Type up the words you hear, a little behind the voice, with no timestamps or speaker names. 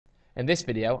In this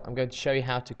video, I'm going to show you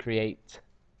how to create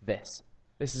this.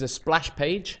 This is a splash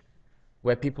page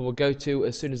where people will go to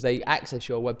as soon as they access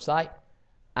your website,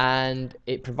 and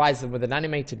it provides them with an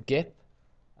animated GIF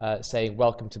saying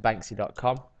welcome to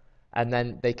Banksy.com, and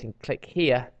then they can click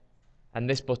here and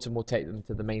this button will take them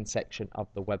to the main section of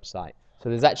the website. So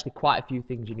there's actually quite a few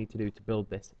things you need to do to build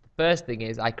this. The first thing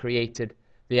is I created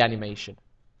the animation.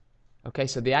 Okay,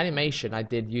 so the animation I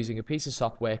did using a piece of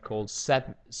software called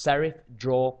Serif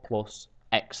Draw Plus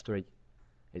X3.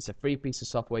 It's a free piece of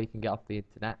software you can get off the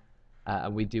internet,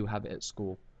 and we do have it at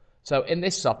school. So in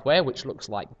this software, which looks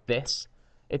like this,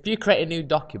 if you create a new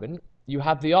document, you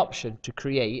have the option to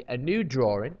create a new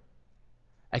drawing,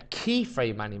 a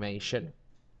keyframe animation,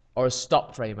 or a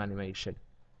stop frame animation.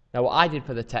 Now what I did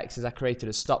for the text is I created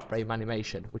a stop frame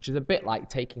animation, which is a bit like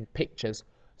taking pictures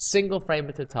single frame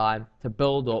at a time to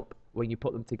build up, when you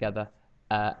put them together,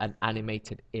 an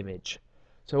animated image.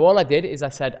 So all I did is I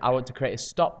said I want to create a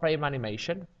stop frame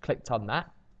animation, clicked on that.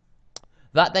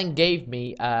 That then gave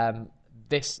me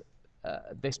this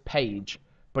page,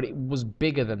 but it was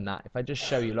bigger than that. If I just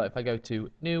show you, look, if I go to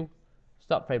new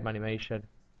stop frame animation,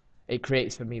 it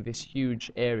creates for me this huge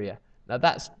area. Now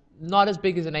that's not as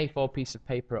big as an A4 piece of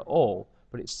paper at all,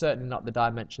 but it's certainly not the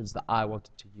dimensions that I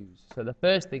wanted to use. So the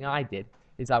first thing I did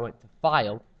is I went to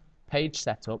File, Page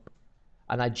Setup,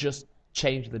 and I just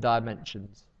changed the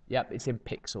dimensions. Yep, it's in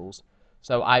pixels.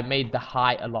 So I made the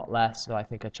height a lot less, so I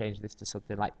think I changed this to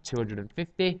something like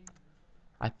 250.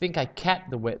 I think I kept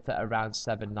the width at around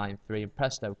 793 and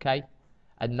pressed OK.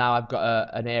 And now I've got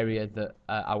an area that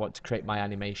I want to create my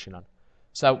animation on.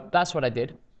 So that's what I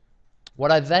did.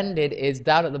 What I then did is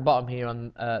down at the bottom here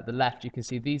on the left, you can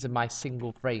see these are my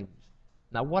single frames.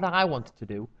 Now what I wanted to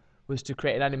do was to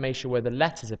create an animation where the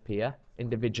letters appear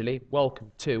individually, welcome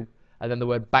to, and then the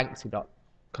word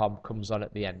Banksy.com comes on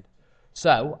at the end.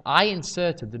 So I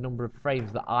inserted the number of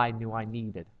frames that I knew I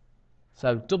needed.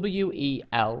 So WELCOMETO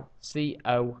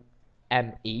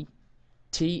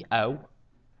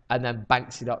and then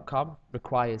Banksy.com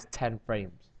requires 10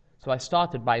 frames. So I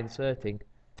started by inserting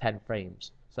 10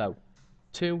 frames. So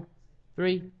 2,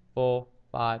 3, 4,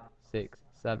 5, 6,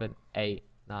 7, 8,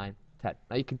 9, 10.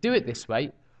 Now you can do it this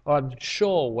way, or I'm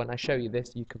sure when I show you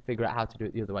this, you can figure out how to do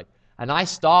it the other way. And I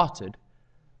started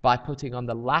by putting on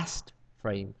the last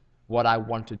frame what I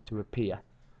wanted to appear.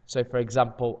 So for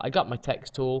example, I got my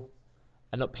text tool,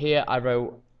 and up here I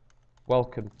wrote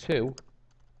welcome to,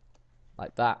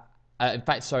 like that. In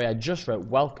fact, sorry, I just wrote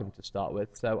welcome to start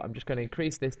with. So I'm just going to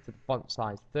increase this to the font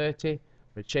size 30. I'm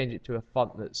going to change it to a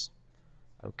font that's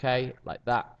okay, like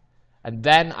that. And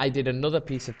then I did another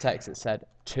piece of text that said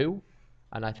to,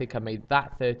 and I think I made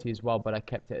that 30 as well, but I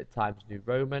kept it at Times New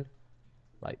Roman,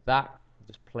 like that.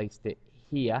 Just placed it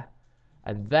here.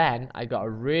 And then I got a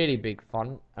really big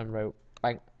font and wrote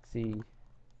Banksy.com.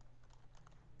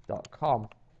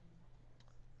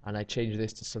 And I changed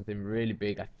this to something really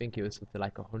big. I think it was something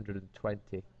like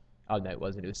 120. Oh no, it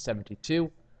wasn't. It was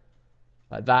 72.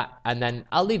 Like that. And then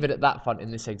I'll leave it at that font in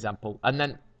this example. And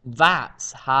then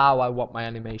that's how I want my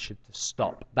animation to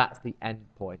stop. That's the end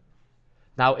point.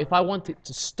 Now, if I want it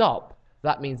to stop,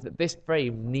 that means that this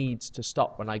frame needs to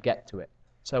stop when I get to it.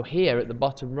 So here at the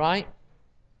bottom right,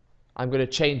 I'm going to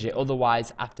change it.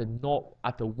 Otherwise, after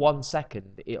 1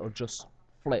 second, it'll just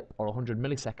flip, or 100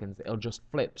 milliseconds, it'll just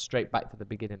flip straight back to the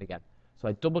beginning again. So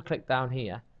I double click down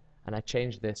here and I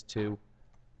change this to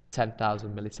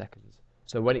 10,000 milliseconds.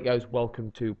 So when it goes welcome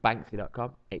to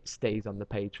Banksy.com, it stays on the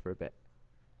page for a bit,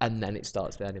 and then it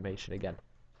starts the animation again.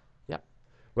 Yep.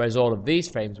 Whereas all of these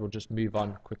frames will just move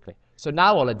on quickly. So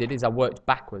now all I did is I worked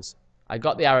backwards. I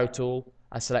got the arrow tool,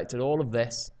 I selected all of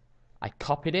this, I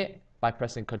copied it by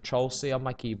pressing Ctrl-C on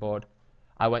my keyboard.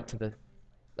 I went to the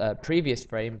previous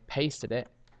frame, pasted it,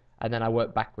 and then I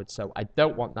worked backwards. So I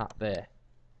don't want that there.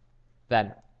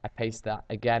 Then I paste that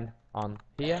again on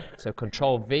here. So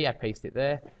Ctrl-V, I paste it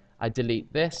there. I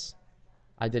delete this.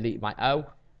 I delete my O.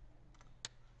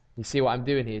 You see what I'm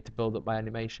doing here to build up my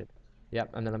animation?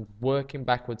 Yep, and then I'm working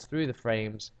backwards through the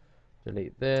frames.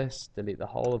 Delete this, delete the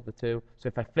whole of the two. So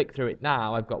if I flick through it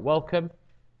now, I've got welcome,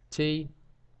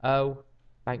 T-O,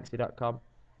 Banksy.com.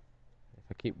 If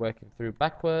I keep working through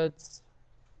backwards,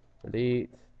 delete,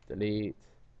 delete,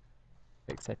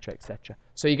 etc., etc.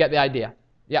 So you get the idea.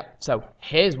 Yep, so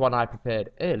here's one I prepared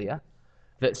earlier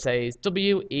that says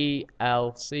WELCOMETO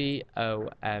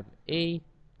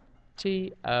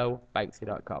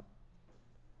Banksy.com.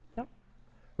 Yep.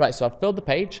 Right, so I've filled the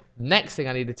page. Next thing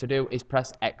I needed to do is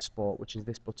press export, which is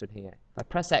this button here. If I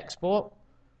press export,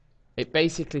 it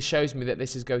basically shows me that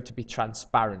this is going to be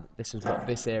transparent. This is what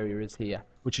this area is here,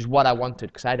 which is what I wanted,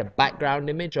 because I had a background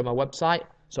image on my website.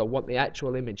 So I want the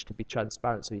actual image to be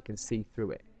transparent so you can see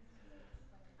through it.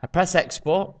 I press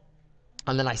export,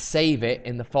 and then I save it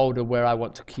in the folder where I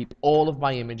want to keep all of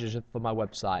my images for my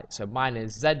website. So mine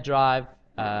is Z drive,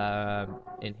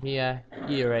 in here,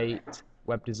 year 8,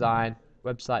 web design,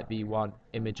 website v1,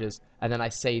 images, and then I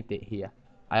saved it here.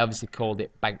 I obviously called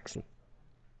it Banksy.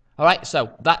 Alright, so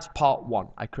that's part 1.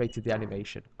 I created the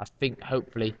animation. I think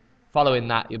hopefully following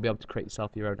that you'll be able to create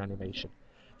yourself your own animation.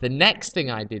 The next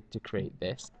thing I did to create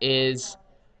this is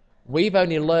we've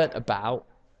only learnt about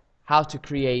how to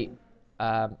create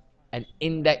an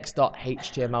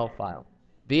index.html file.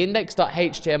 The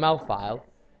index.html file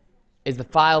is the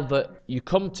file that you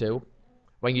come to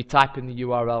when you type in the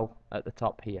URL at the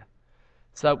top here.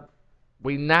 So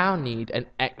we now need an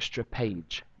extra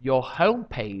page. Your home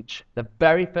page, the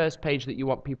very first page that you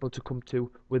want people to come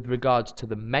to with regards to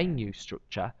the menu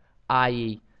structure,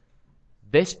 i.e.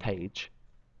 this page,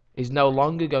 is no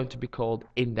longer going to be called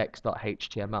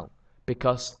index.html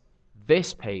because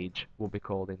this page will be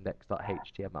called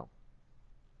index.html.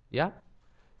 Yeah?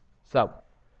 So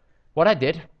what I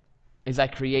did is I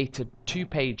created 2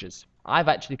 pages. I've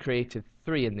actually created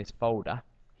 3 in this folder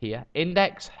here: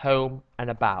 index, home, and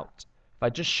about. If I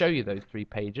just show you those 3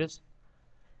 pages,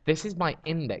 this is my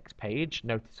index page.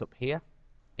 Notice up here,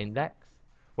 index.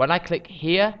 When I click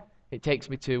here, it takes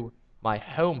me to my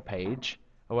home page,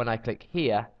 and when I click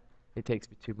here, it takes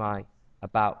me to my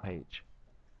about page.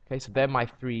 Okay, so they're my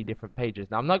 3 different pages.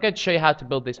 Now I'm not going to show you how to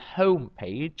build this home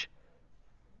page.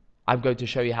 I'm going to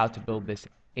show you how to build this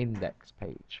index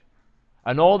page.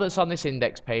 And all that's on this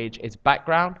index page is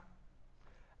background,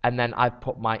 and then I've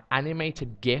put my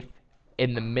animated GIF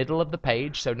in the middle of the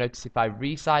page. So notice if I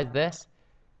resize this,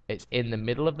 it's in the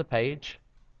middle of the page,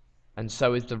 and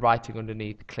so is the writing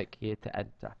underneath. Click here to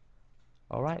enter.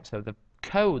 Alright, so the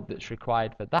code that's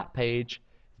required for that page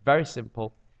is very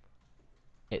simple.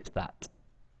 It's that.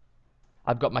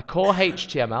 I've got my core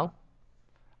HTML.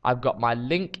 I've got my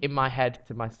link in my head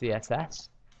to my CSS.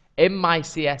 In my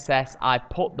CSS, I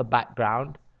put the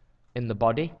background in the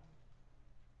body.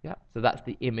 Yeah, so that's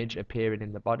the image appearing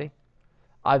in the body.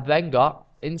 I've then got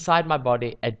inside my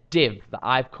body a div that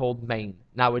I've called main.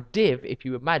 Now a div, if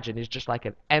you imagine, is just like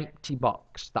an empty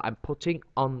box that I'm putting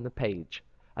on the page,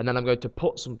 and then I'm going to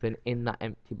put something in that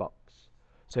empty box.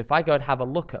 So if I go and have a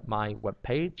look at my web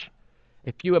page,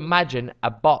 if you imagine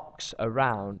a box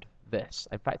around this,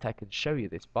 in fact I can show you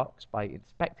this box by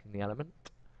inspecting the element.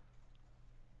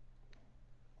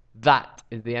 That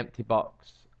is the empty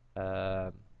box.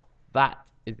 That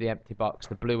is the empty box,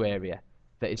 the blue area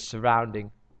that is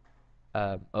surrounding,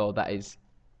 or that is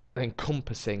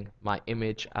encompassing my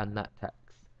image and that text.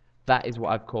 That is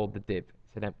what I've called the div.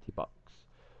 It's an empty box.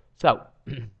 So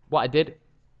what I did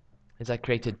is I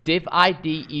created div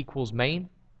ID equals main,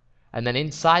 and then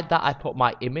inside that I put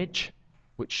my image,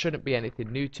 which shouldn't be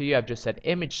anything new to you. I've just said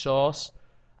image source,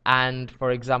 and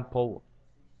for example,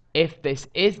 if this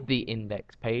is the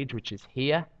index page, which is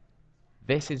here,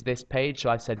 this is this page, so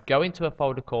I said go into a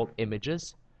folder called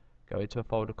images,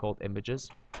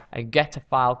 and get a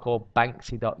file called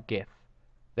banksy.gif.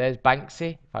 There's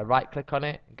Banksy. If I right click on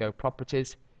it and go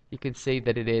properties, you can see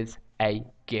that it is a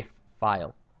GIF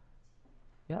file.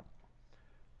 Yep.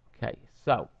 Okay,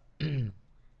 so let's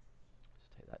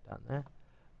take that down there.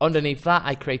 Underneath that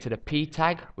I created a P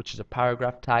tag, which is a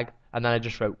paragraph tag, and then I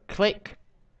just wrote click,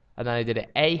 and then I did an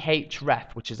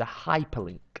ahref, which is a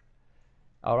hyperlink.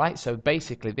 Alright, so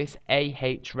basically this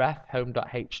ahref,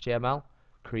 home.html,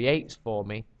 creates for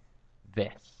me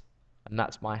this, and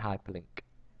that's my hyperlink.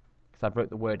 Because I've wrote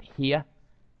the word here,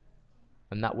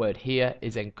 and that word here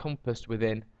is encompassed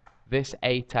within this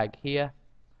a tag here,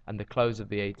 and the close of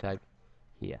the a tag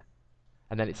here.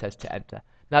 And then it says to enter.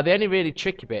 Now the only really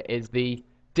tricky bit is the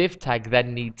div tag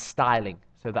then needs styling,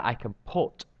 so that I can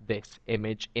put this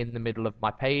image in the middle of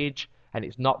my page, and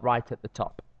it's not right at the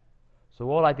top. So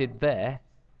all I did there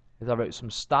is I wrote some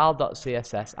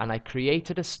style.css, and I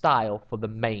created a style for the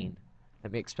main.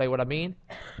 Let me explain what I mean.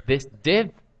 This div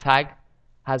tag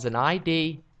has an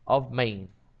ID of main,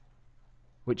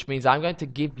 which means I'm going to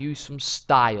give you some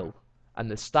style,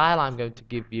 and the style I'm going to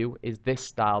give you is this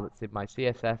style that's in my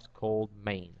CSS called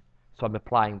main. So I'm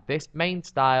applying this main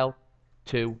style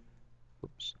to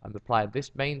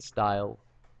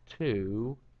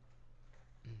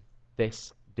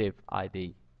this div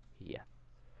ID here.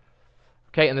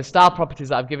 Okay, and the style properties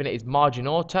that I've given it is margin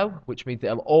auto, which means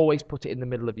it'll always put it in the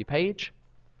middle of your page.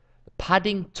 The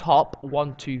padding top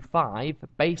 125,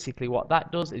 basically what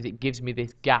that does is it gives me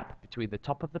this gap between the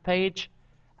top of the page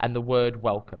and the word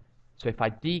welcome. So if I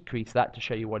decrease that to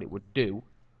show you what it would do,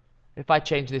 if I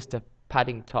change this to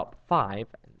padding top 5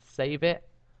 and save it,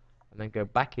 and then go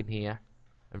back in here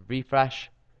and refresh,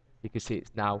 you can see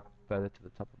it's now further to the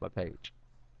top of my page.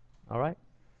 Alright,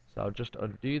 so I'll just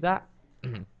undo that.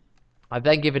 I've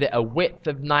then given it a width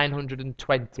of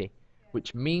 920,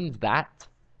 which means that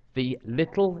the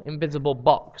little invisible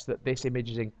box that this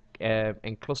image is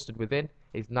enclosted within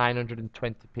is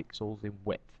 920 pixels in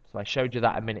width. So I showed you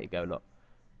that a minute ago. Look,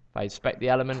 if I inspect the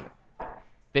element,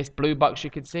 this blue box you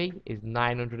can see is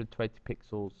 920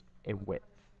 pixels in width.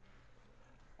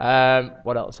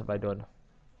 What else have I done?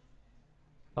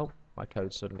 Oh, my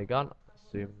code's suddenly gone.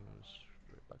 Zoom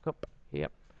back up here.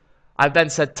 I've then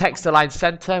said text align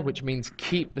center, which means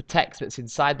keep the text that's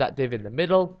inside that div in the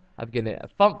middle. I've given it a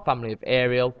font family of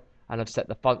Arial, and I've set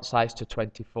the font size to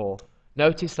 24.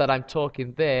 Notice that I'm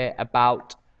talking there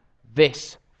about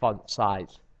this font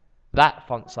size. That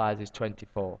font size is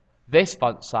 24. This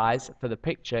font size for the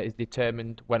picture is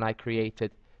determined when I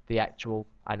created the actual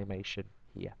animation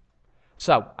here.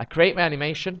 So I create my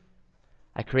animation,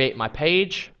 I create my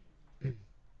page,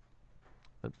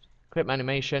 create my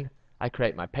animation, I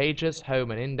create my pages, home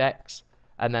and index,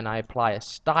 and then I apply a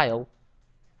style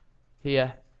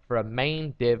here for a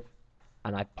main div,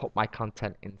 and I put my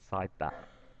content inside that.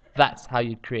 That's how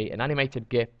you create an animated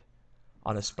GIF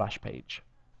on a splash page.